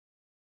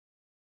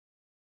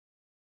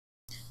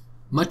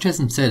Much has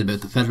been said about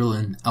the federal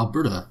and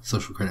Alberta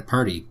Social Credit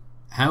Party.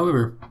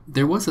 However,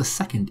 there was a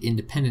second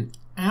independent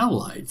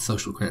allied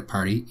Social Credit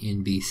Party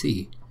in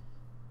BC.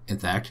 In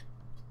fact,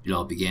 it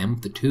all began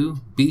with the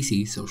two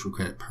BC Social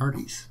Credit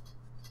Parties.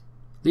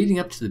 Leading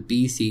up to the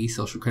BC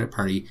Social Credit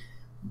Party,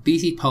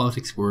 BC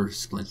politics were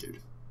splintered.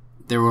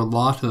 There were a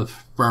lot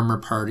of farmer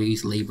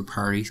parties, labour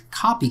parties,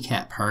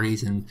 copycat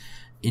parties, and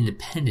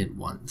independent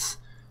ones.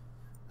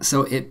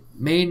 So it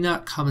may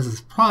not come as a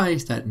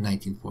surprise that in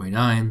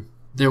 1949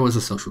 there was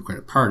a Social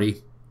Credit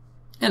Party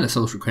and a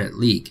Social Credit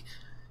League.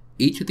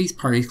 Each of these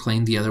parties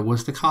claimed the other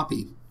was the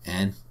copy,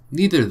 and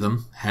neither of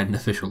them had an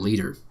official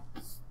leader.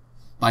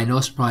 By no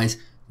surprise,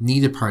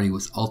 neither party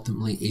was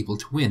ultimately able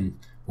to win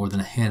more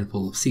than a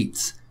handful of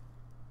seats.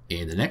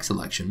 In the next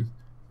election,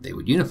 they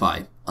would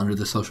unify under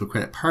the Social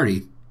Credit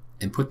Party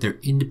and put their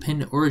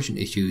independent origin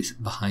issues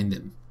behind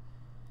them.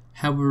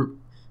 However,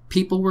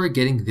 people were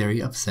getting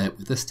very upset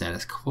with the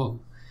status quo.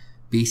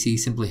 BC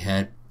simply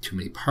had too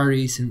many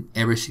parties, and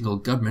every single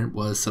government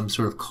was some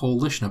sort of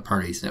coalition of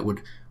parties that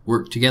would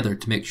work together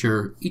to make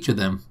sure each of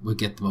them would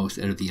get the most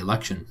out of the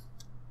election.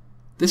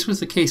 This was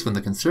the case when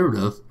the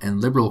Conservative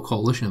and Liberal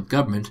coalition of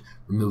government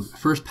removed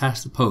first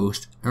past the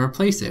post and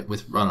replaced it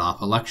with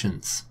runoff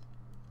elections.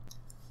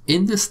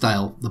 In this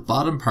style, the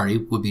bottom party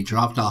would be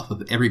dropped off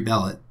of every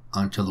ballot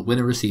until the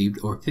winner received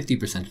over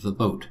 50% of the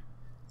vote.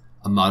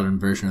 A modern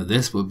version of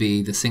this would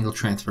be the single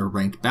transfer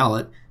ranked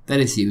ballot that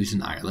is used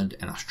in Ireland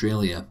and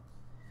Australia.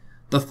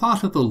 The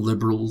thought of the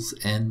Liberals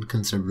and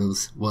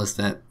Conservatives was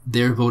that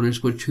their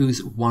voters would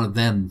choose one of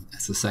them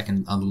as the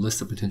second on the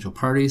list of potential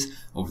parties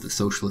over the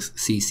Socialist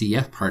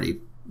CCF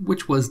party,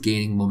 which was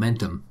gaining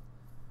momentum.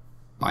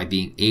 By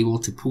being able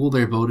to pool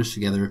their voters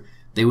together,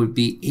 they would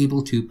be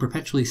able to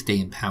perpetually stay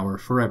in power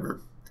forever.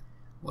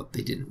 What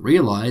they didn't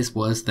realize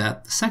was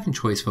that the second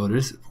choice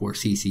voters for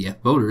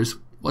CCF voters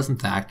was in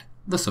fact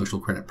the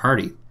Social Credit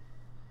Party.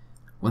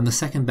 When the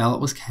second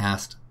ballot was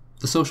cast,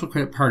 the Social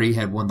Credit Party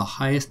had won the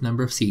highest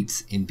number of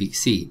seats in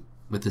BC,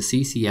 with the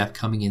CCF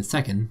coming in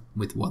second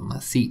with one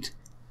less seat.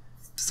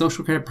 The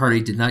Social Credit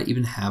Party did not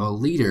even have a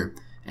leader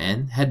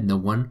and had no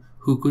one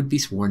who could be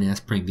sworn in as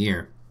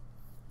premier.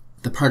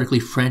 The party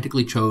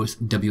frantically chose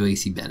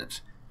w.a.c.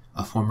 Bennett,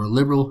 a former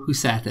Liberal who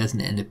sat as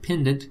an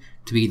independent,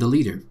 to be the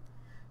leader.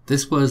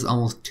 This was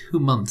almost 2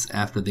 months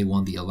after they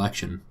won the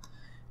election.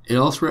 It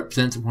also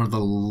represents one of the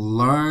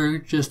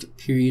largest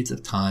periods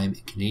of time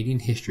in Canadian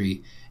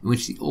history in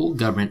which the old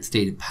government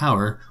stayed in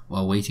power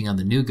while waiting on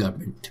the new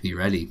government to be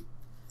ready.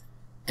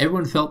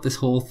 Everyone felt this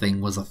whole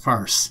thing was a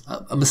farce,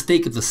 a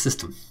mistake of the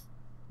system.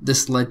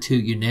 This led to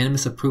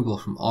unanimous approval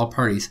from all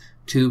parties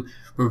to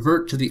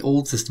revert to the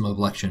old system of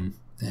election,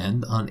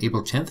 and on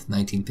April 10,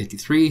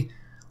 1953,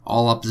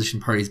 all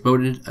opposition parties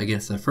voted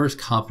against their first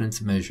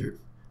confidence measure,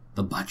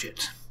 the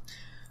budget.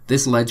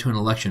 This led to an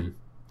election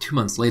 2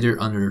 months later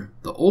under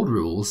the old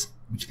rules,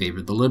 which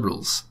favored the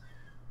Liberals.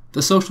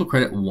 The Social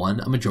Credit won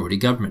a majority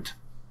government.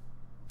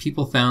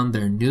 People found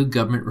their new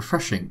government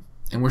refreshing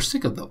and were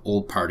sick of the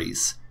old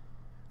parties.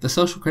 The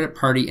Social Credit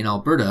Party in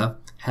Alberta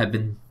had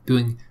been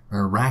doing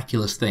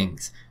miraculous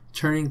things,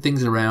 turning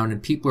things around,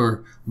 and people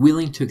were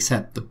willing to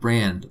accept the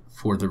brand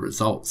for the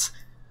results.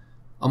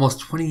 Almost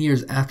 20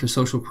 years after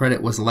Social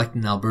Credit was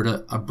elected in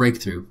Alberta, a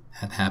breakthrough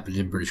had happened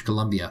in British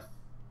Columbia.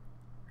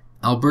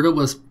 Alberta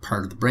was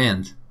part of the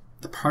brand.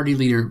 The party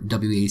leader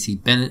w.a.c.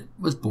 Bennett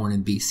was born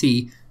in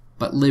BC,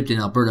 but lived in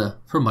Alberta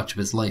for much of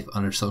his life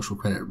under Social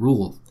Credit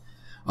rule.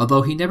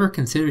 Although he never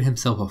considered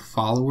himself a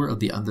follower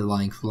of the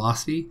underlying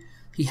philosophy,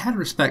 he had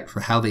respect for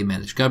how they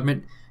managed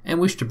government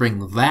and wished to bring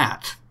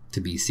that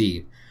to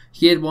BC.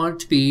 He had wanted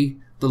to be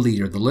the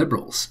leader of the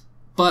Liberals,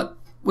 but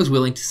was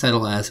willing to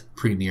settle as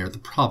Premier of the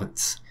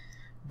province.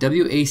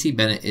 W.a.c.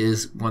 Bennett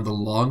is one of the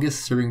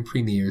longest serving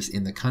premiers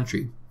in the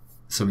country.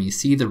 So when you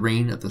see the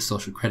reign of the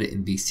Social Credit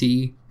in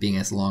BC being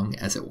as long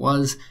as it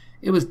was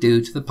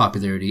due to the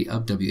popularity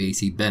of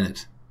w.a.c.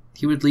 Bennett.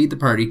 He would lead the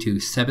party to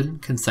 7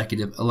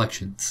 consecutive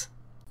elections.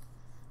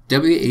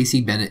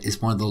 W.a.c. Bennett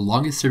is one of the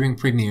longest serving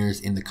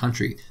premiers in the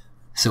country,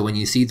 so when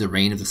you see the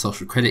reign of the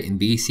Social Credit in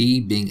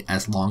BC being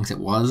as long as it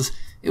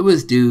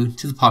was due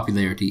to the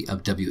popularity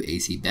of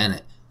w.a.c.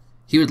 Bennett.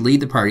 He would lead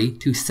the party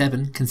to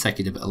 7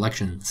 consecutive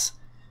elections.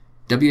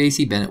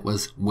 W.a.c. Bennett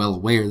was well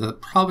aware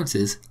that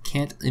provinces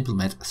can't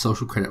implement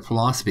social credit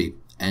philosophy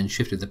and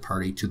shifted the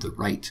party to the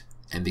right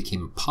and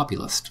became a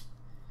populist.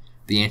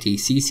 The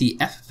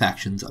anti-CCF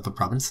factions of the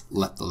province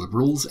left the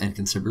Liberals and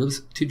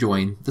Conservatives to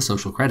join the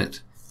Social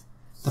Credit.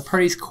 The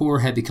party's core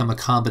had become a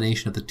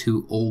combination of the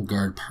two old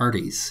guard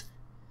parties.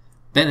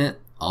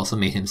 Bennett also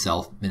made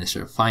himself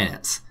Minister of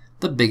Finance,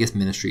 the biggest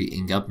ministry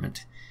in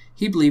government.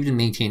 He believed in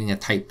maintaining a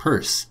tight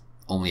purse,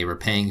 only ever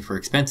paying for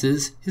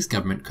expenses his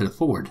government could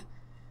afford.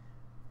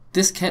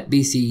 This kept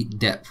BC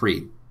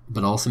debt-free,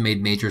 but also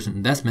made major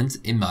investments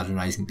in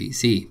modernizing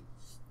BC.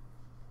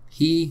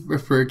 He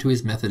referred to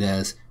his method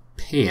as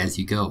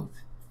pay-as-you-go.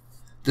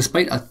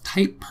 Despite a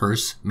tight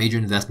purse, major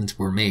investments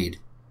were made.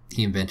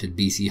 He invented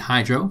BC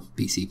Hydro,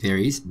 BC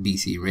Ferries,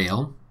 BC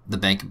Rail, the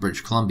Bank of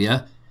British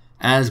Columbia,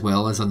 as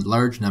well as a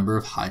large number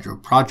of hydro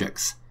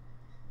projects.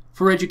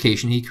 For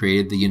education, he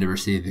created the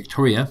University of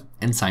Victoria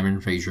and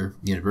Simon Fraser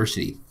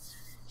University.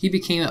 He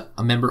became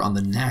a member on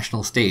the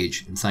national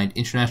stage and signed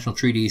international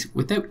treaties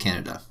without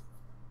Canada.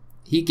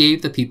 He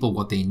gave the people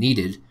what they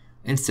needed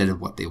instead of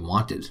what they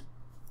wanted,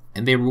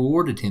 and they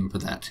rewarded him for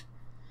that.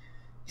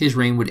 His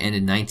reign would end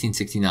in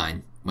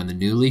 1969, when the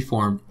newly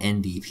formed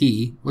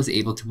NDP was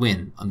able to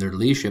win under the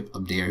leadership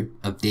of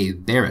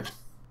Dave Barrett.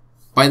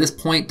 By this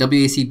point,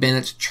 w.a.c.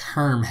 Bennett's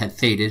charm had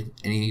faded,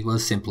 and he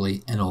was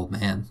simply an old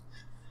man.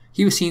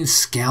 He was seen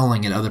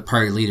scowling at other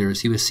party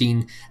leaders. He was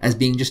seen as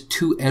being just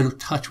too out of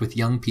touch with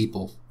young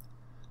people.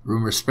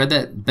 Rumors spread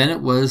that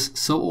Bennett was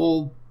so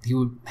old he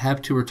would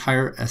have to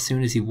retire as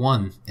soon as he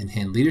won and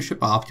hand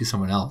leadership off to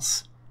someone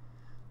else.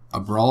 A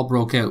brawl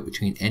broke out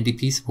between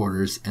NDP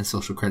supporters and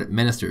Social Credit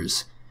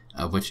ministers,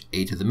 of which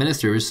 8 of the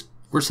ministers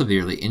were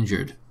severely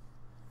injured.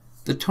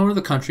 The tone of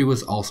the country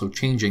was also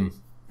changing.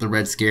 The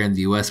Red Scare in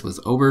the US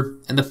was over,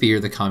 and the fear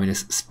of the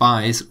communist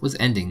spies was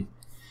ending.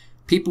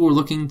 People were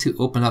looking to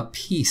open up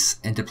peace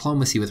and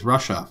diplomacy with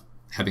Russia.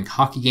 Having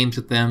hockey games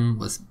with them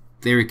was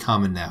very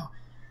common now.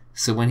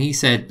 So when he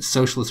said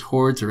socialist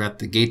hordes are at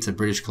the gates of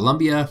British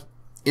Columbia,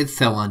 it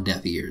fell on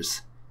deaf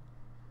ears.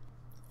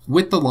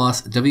 With the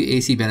loss,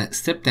 w.a.c. Bennett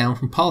stepped down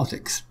from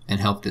politics and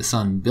helped his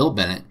son Bill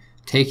Bennett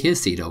take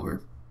his seat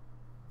over.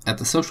 At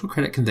the Social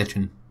Credit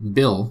Convention,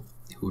 Bill,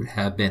 who would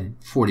have been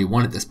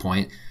 41 at this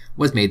point,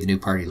 was made the new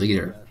party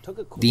leader.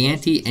 The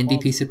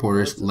anti-NDP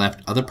supporters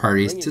left other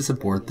parties to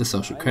support the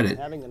Social Credit,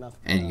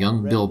 and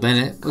young Bill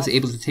Bennett was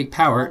able to take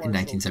power in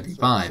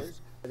 1975.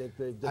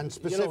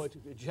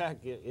 Jack,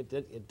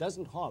 it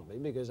doesn't haunt me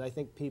because I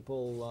think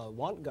people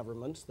want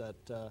governments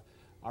that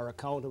are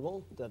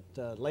accountable,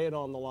 that lay it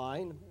on the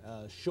line,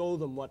 show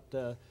them what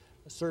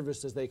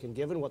services they can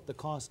give and what the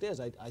cost is.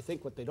 I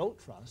think what they don't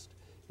trust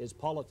is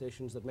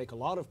politicians that make a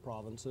lot of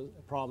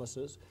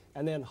promises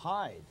and then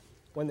hide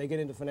when they get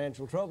into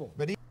financial trouble.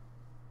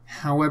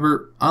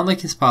 However,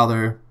 unlike his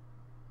father,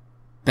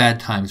 bad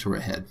times were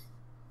ahead.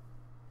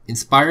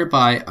 Inspired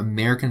by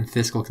American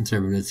fiscal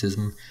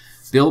conservatism,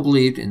 Bill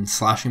believed in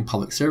slashing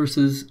public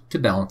services to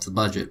balance the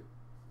budget.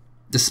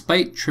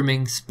 Despite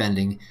trimming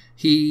spending,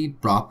 he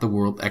brought the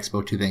World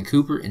Expo to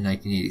Vancouver in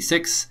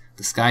 1986,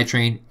 the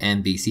SkyTrain,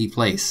 and BC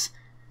Place.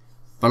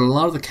 But a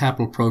lot of the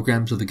capital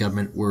programs of the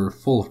government were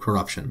full of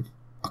corruption.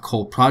 A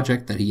coal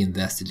project that he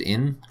invested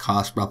in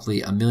cost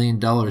roughly $1 million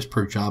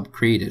per job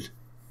created.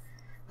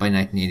 By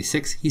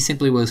 1986, he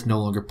simply was no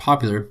longer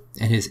popular,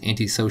 and his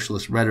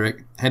anti-socialist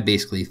rhetoric had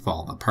basically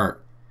fallen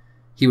apart.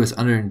 He was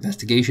under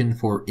investigation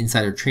for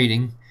insider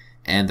trading,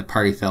 and the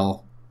party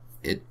felt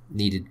it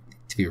needed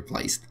to be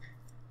replaced.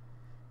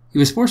 He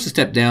was forced to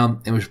step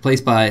down and was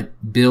replaced by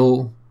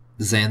Bill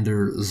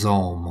Zander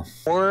Zalm.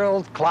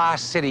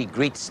 World-class city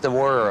greets the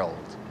world,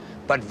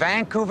 but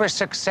Vancouver's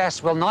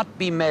success will not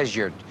be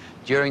measured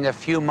during the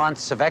few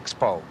months of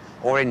Expo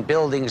or in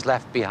buildings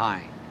left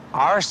behind.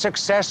 Our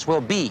success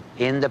will be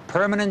in the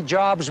permanent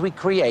jobs we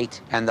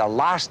create and the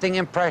lasting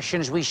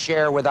impressions we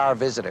share with our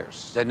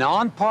visitors. The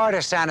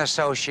Nonpartisan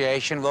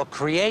Association will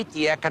create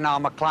the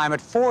economic climate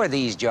for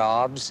these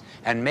jobs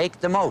and make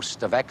the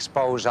most of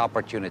Expo's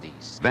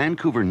opportunities.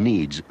 Vancouver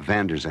needs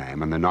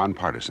Vanderzam and the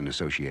Nonpartisan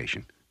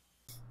Association.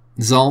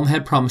 Zalm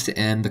had promised to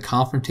end the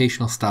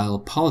confrontational style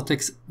of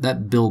politics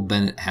that Bill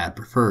Bennett had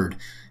preferred.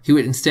 He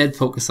would instead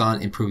focus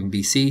on improving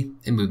BC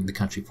and moving the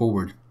country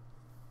forward.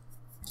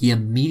 He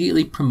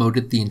immediately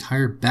promoted the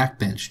entire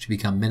backbench to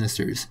become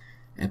ministers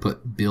and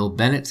put Bill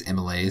Bennett's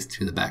MLAs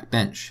to the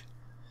backbench.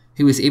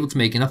 He was able to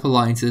make enough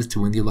alliances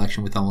to win the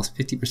election with almost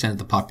 50% of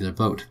the popular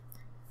vote.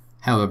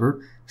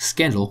 However,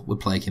 scandal would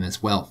plague him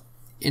as well.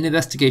 An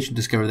investigation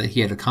discovered that he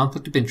had a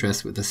conflict of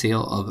interest with the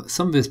sale of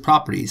some of his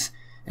properties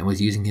and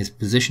was using his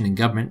position in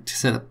government to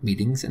set up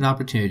meetings and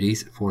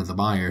opportunities for the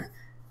buyer.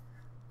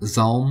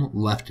 Zalm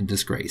left in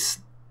disgrace,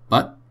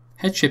 but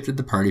had shifted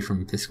the party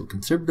from fiscal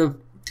conservative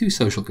to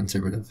social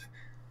conservative.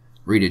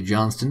 Rita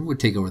Johnston would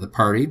take over the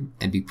party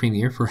and be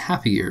premier for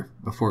half a year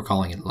before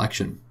calling an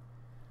election.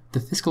 The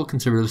fiscal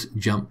conservatives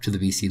jumped to the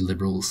BC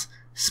Liberals,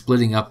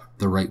 splitting up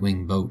the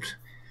right-wing vote.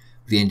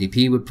 The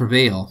NDP would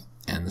prevail,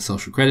 and the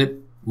Social Credit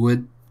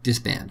would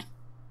disband.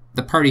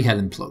 The party had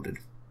imploded.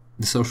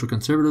 The Social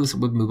Conservatives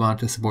would move on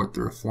to support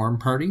the Reform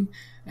Party,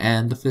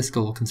 and the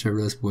Fiscal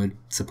Conservatives would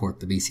support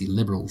the BC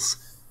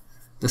Liberals.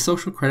 The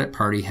Social Credit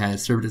Party had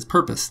served its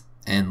purpose,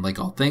 and like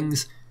all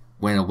things,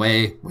 went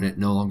away when it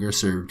no longer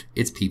served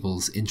its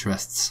people's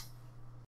interests.